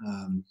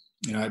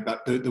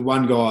 but the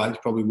one guy is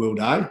probably Will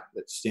Day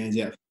that stands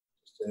out.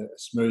 Just a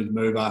smooth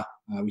mover.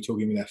 We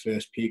took him with our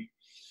first pick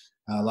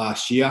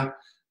last year,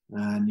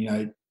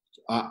 and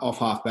off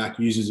half back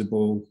uses the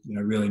ball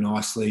really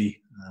nicely.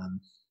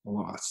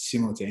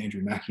 Similar to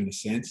Andrew Mackey in a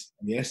sense,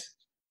 I guess.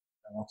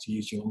 I like to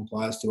use your long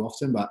players too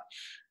often, but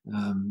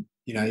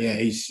he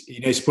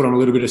needs to put on a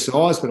little bit of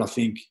size, but I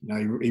think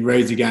he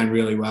reads the game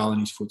really well, and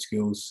his foot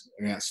skills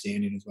are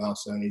outstanding as well.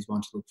 So he's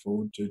one to look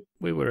forward to.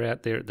 We were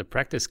out there at the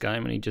practice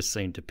game, and he just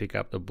seemed to pick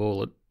up the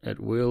ball at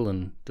will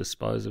and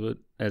dispose of it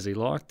as he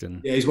liked.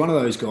 And yeah, he's one of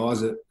those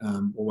guys that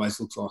always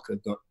looks like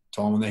they've got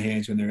time on their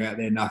hands when they're out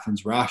there.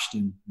 Nothing's rushed,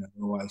 and they're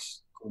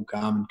always cool,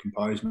 calm, and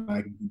composed,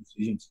 making good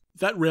decisions.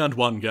 That round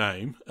one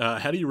game,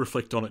 how do you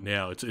reflect on it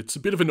now? It's a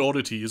bit of an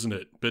oddity, isn't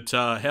it? But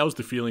how's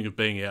the feeling of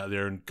being out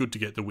there, and good to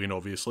get the win,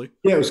 obviously?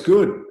 Yeah, it was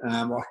good.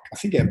 I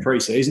think our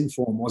pre-season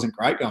form wasn't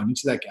great going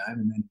into that game,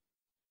 and then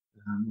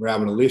we were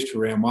able to lift for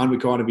round one. We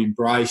kind of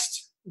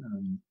embraced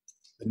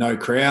the no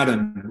crowd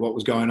and what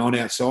was going on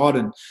outside,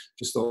 and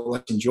just thought,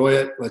 let's enjoy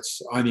it.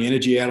 Let's own the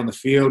energy out on the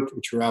field,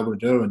 which we were able to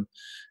do. And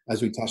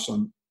as we touched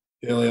on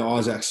earlier,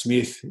 Isaac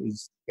Smith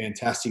is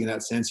fantastic in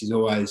that sense. He's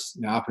always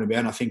up and about.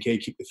 And I think he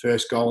kicked the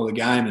first goal of the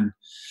game and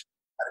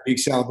had big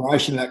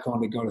celebration. That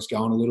kind of got us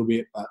going a little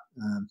bit. But,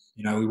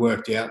 we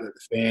worked out that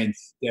the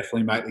fans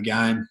definitely make the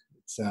game.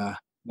 It's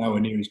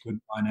nowhere near as good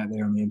playing out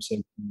there on the MC.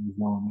 There's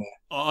no one there.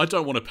 I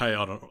don't want to pay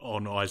out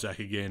on Isaac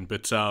again,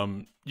 but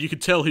you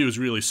could tell he was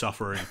really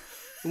suffering.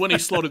 When he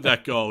slotted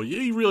that goal,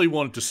 he really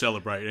wanted to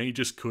celebrate, and he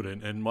just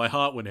couldn't. And my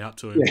heart went out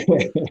to him.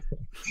 Yeah.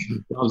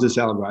 Loves a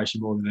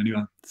celebration more than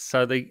anyone.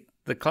 So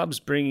the club's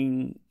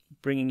bringing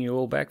you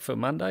all back for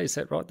Monday. Is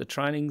that right? The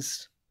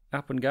training's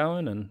up and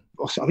going, and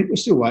I think we're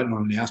still waiting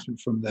on an announcement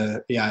from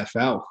the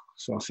AFL.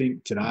 So I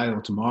think today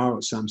or tomorrow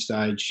at some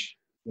stage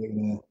they're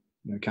going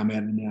to come out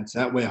and announce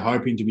that. We're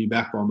hoping to be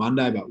back by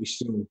Monday, but we're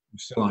still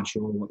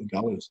unsure what the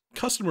goal is.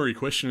 Customary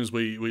question as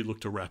we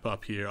look to wrap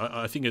up here.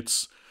 I think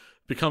it's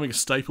becoming a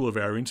staple of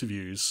our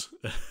interviews.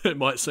 It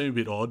might seem a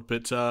bit odd,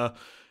 but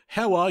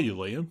how are you,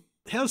 Liam?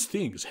 How's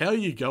things? How are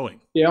you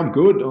going? Yeah, I'm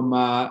good. I'm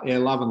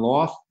loving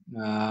life.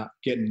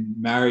 Getting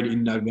married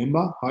in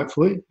November,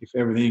 hopefully, if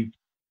everything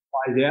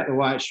plays out the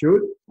way it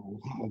should.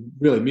 I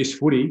really miss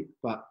footy,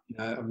 but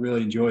I've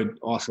really enjoyed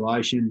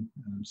isolation.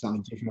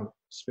 Something different. I've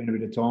spent a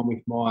bit of time with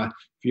my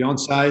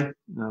fiance,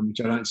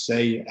 which I don't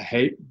see a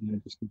heap.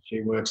 Just because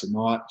she works at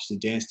night. She's a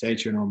dance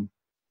teacher, and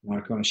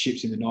I'm kind of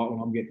ships in the night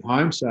when I'm getting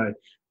home. So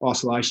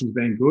isolation's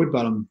been good,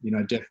 but I'm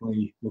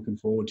definitely looking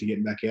forward to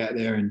getting back out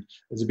there. And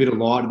there's a bit of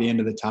light at the end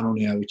of the tunnel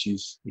now, which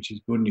is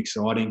good and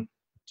exciting.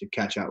 To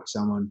catch up with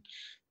someone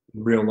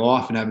in real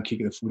life and have a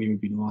kick at the footy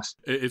would be nice.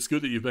 It's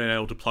good that you've been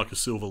able to pluck a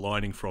silver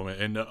lining from it.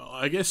 And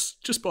I guess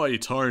just by your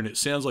tone, it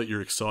sounds like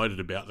you're excited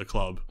about the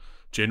club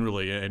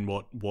generally and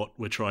what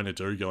we're trying to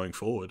do going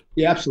forward.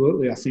 Yeah,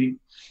 absolutely. I think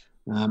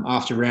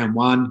after round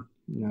one,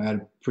 had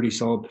a pretty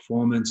solid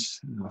performance.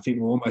 I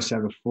think we'll almost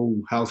have a full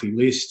healthy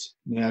list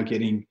now,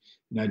 getting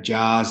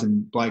Jars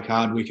and Blake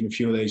Hardwick and a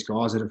few of these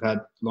guys that have had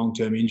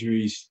long-term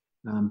injuries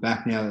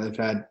back now that they've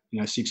had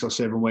 6 or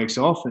 7 weeks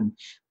off. And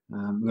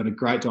we've got a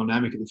great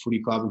dynamic at the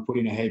footy club. We put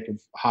in a heap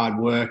of hard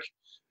work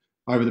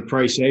over the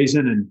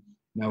pre-season,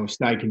 and we've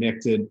stayed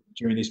connected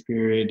during this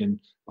period. And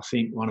I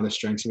think one of the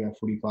strengths of our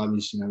footy club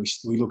is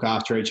we look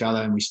after each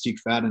other and we stick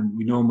fat, and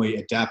we normally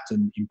adapt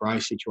and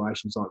embrace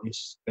situations like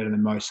this better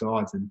than most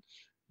sides. And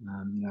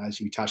as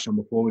we touched on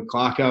before with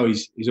Clarko,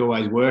 he's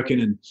always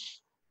working,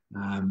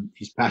 and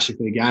his passion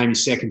for the game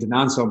is second to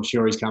none. So I'm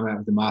sure he's come out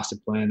with a master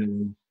plan,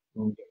 and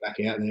when we get back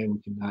out there, we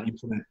can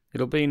implement.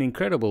 It'll be an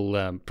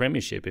incredible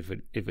premiership if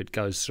it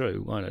goes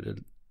through, won't it?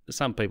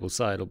 Some people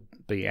say it'll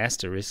be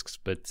asterisks,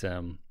 but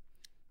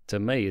to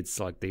me, it's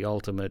like the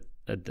ultimate.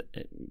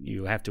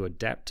 You have to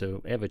adapt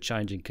to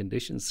ever-changing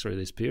conditions through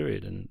this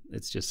period, and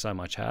it's just so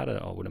much harder,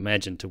 I would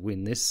imagine, to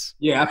win this.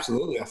 Yeah,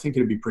 absolutely. I think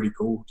it'd be pretty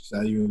cool to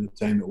say you were the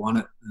team that won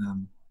it.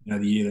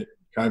 The year that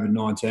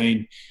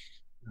COVID-19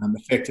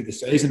 affected the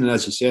season, and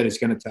as you said, it's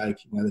going to take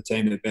the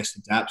team that best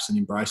adapts and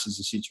embraces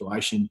the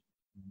situation.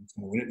 It's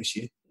going to win it this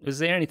year. Was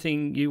there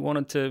anything you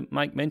wanted to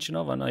make mention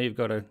of? I know you've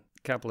got a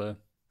couple of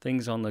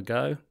things on the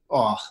go.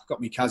 Oh, got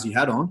my Cuzzy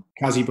hat on.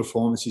 Cuzzy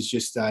Performance is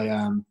just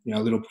a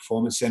little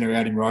performance centre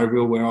out in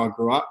Rowville where I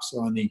grew up, so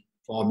only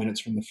 5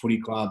 minutes from the footy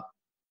club.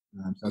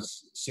 So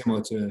it's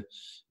similar to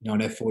an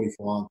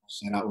F45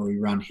 setup where we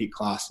run HIIT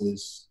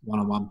classes,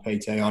 one-on-one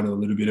PT. I do a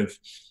little bit of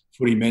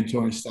footy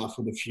mentoring stuff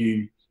with a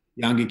few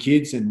younger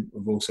kids, and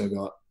we've also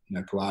got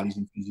Pilates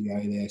and physio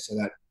there, so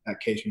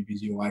that keeps me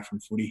busy away from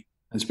footy.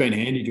 And it's been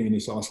handy during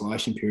this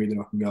isolation period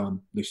that I can go and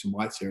lift some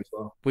weights there as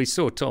well. We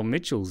saw Tom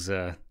Mitchell's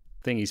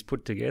thing he's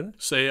put together.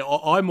 See,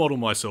 I model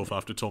myself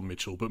after Tom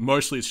Mitchell, but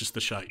mostly it's just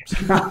the shapes.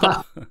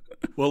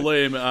 Well,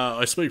 Liam,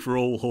 I speak for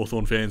all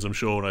Hawthorn fans, I'm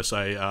sure, when I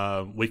say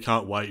we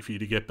can't wait for you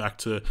to get back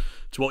to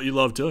what you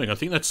love doing. I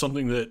think that's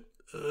something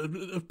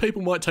that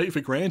people might take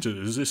for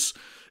granted. This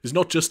is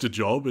not just a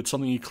job, it's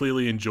something you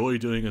clearly enjoy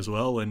doing as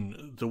well,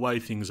 and the way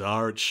things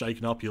are, it's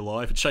shaken up your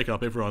life, it's shaken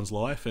up everyone's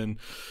life, and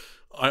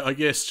I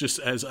guess just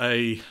as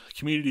a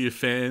community of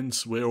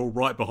fans, we're all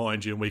right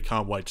behind you and we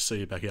can't wait to see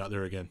you back out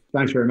there again.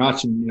 Thanks very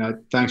much, and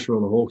thanks for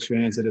all the Hawks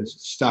fans that have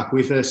stuck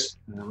with us.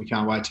 We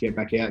can't wait to get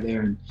back out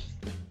there, and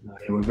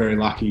we're very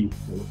lucky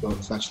that we've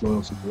got such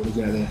loyal supporters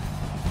out there.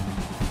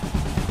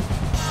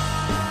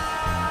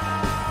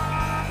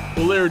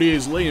 Well, there it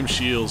is, Liam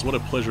Shiels. What a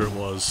pleasure it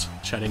was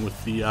chatting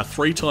with the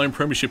three-time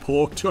Premiership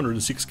Hawk,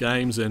 206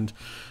 games, and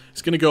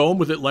he's going to go on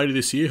with it later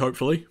this year,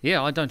 hopefully.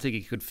 Yeah, I don't think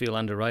he could feel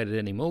underrated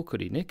anymore, could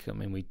he, Nick? I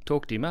mean, we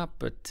talked him up,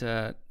 but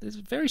there's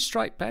a very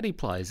straight bat he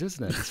plays,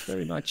 isn't it? It's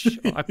very much,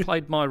 I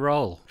played my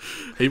role.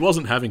 He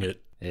wasn't having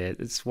it. Yeah,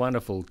 it's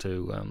wonderful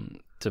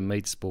to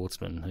meet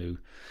sportsmen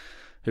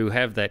who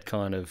have that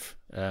kind of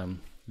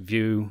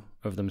view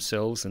of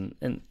themselves and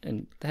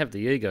have the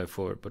ego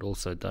for it, but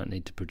also don't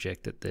need to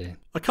project it there.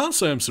 I can't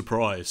say I'm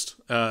surprised.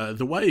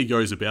 The way he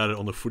goes about it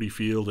on the footy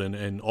field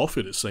and off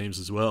it seems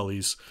as well,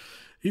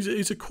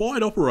 He's a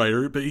quiet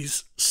operator, but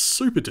he's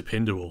super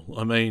dependable.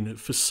 I mean,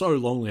 for so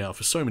long now,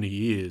 for so many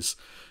years,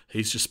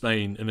 he's just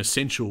been an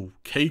essential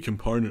key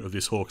component of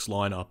this Hawks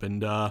lineup.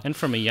 And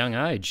from a young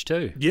age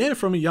too. Yeah,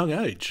 from a young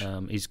age.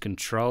 He's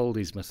controlled,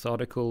 he's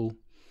methodical.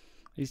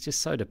 He's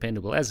just so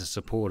dependable. As a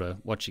supporter,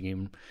 watching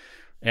him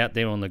out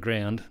there on the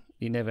ground,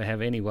 you never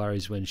have any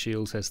worries when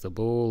Shiels has the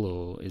ball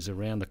or is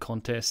around the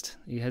contest.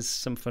 He has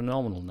some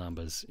phenomenal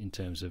numbers in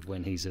terms of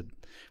when he's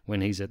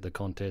at the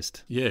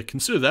contest. Yeah,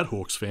 consider that,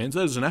 Hawks fans.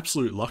 That is an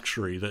absolute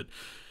luxury that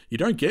you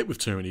don't get with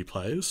too many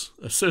players.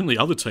 Certainly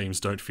other teams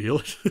don't feel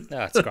it.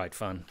 It's great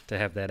fun to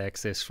have that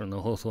access from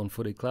the Hawthorn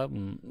Footy Club,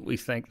 and we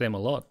thank them a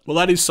lot. Well,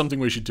 that is something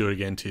we should do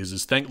again, Tiz,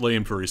 is thank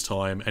Liam for his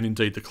time and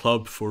indeed the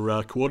club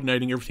for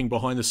coordinating everything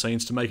behind the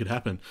scenes to make it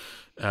happen.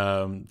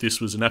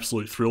 This was an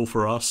absolute thrill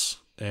for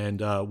us,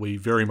 and we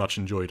very much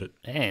enjoyed it.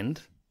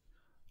 And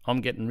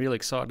I'm getting real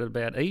excited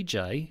about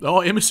EJ.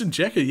 Oh, Emerson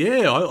Jacker,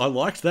 yeah, I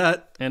liked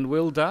that. And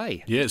Will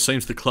Day. Yeah, it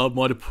seems the club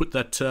might have put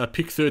that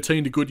pick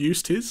 13 to good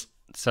use, Tiz.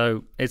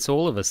 So it's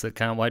all of us that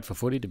can't wait for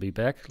footy to be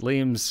back.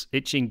 Liam's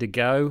itching to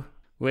go.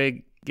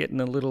 We're getting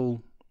a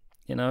little,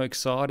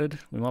 excited.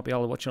 We might be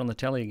able to watch it on the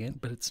telly again,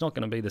 but it's not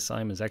going to be the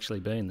same as actually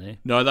being there.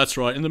 No, that's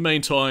right. In the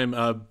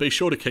meantime, be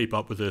sure to keep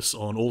up with us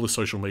on all the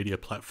social media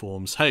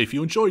platforms. Hey, if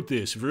you enjoyed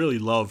this, if you really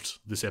loved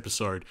this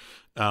episode,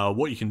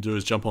 what you can do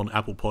is jump on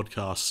Apple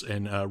Podcasts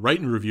and rate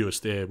and review us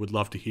there. We'd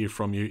love to hear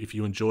from you if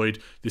you enjoyed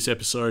this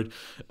episode.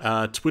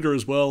 Twitter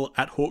as well,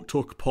 at Hawk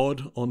Talk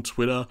Pod on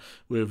Twitter.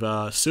 We've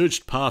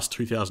surged past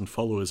 2,000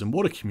 followers, and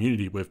what a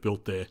community we've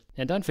built there.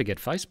 And don't forget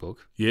Facebook.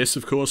 Yes,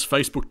 of course,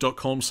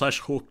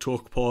 facebook.com/Hawk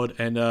Talk Pod,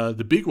 and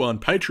the big one,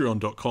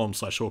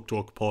 patreon.com/Hawk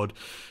Talk Pod.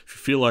 If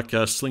you feel like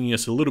slinging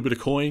us a little bit of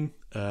coin,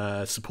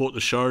 support the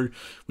show,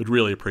 we'd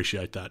really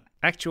appreciate that.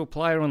 Actual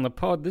player on the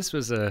pod, this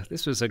was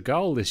a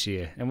goal this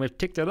year, and we've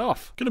ticked it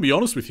off. Going to be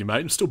honest with you, mate,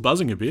 I'm still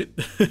buzzing a bit.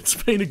 It's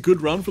been a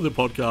good run for the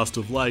podcast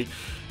of late.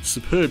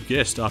 Superb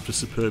guest after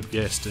superb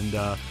guest, and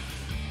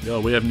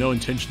we have no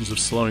intentions of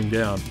slowing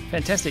down.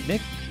 Fantastic,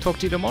 Nick. Talk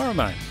to you tomorrow,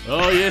 mate.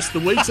 Oh yes, the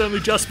week's only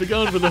just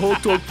begun for the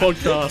Hawk Talk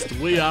podcast.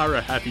 We are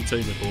a happy team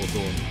at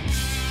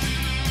Hawthorn.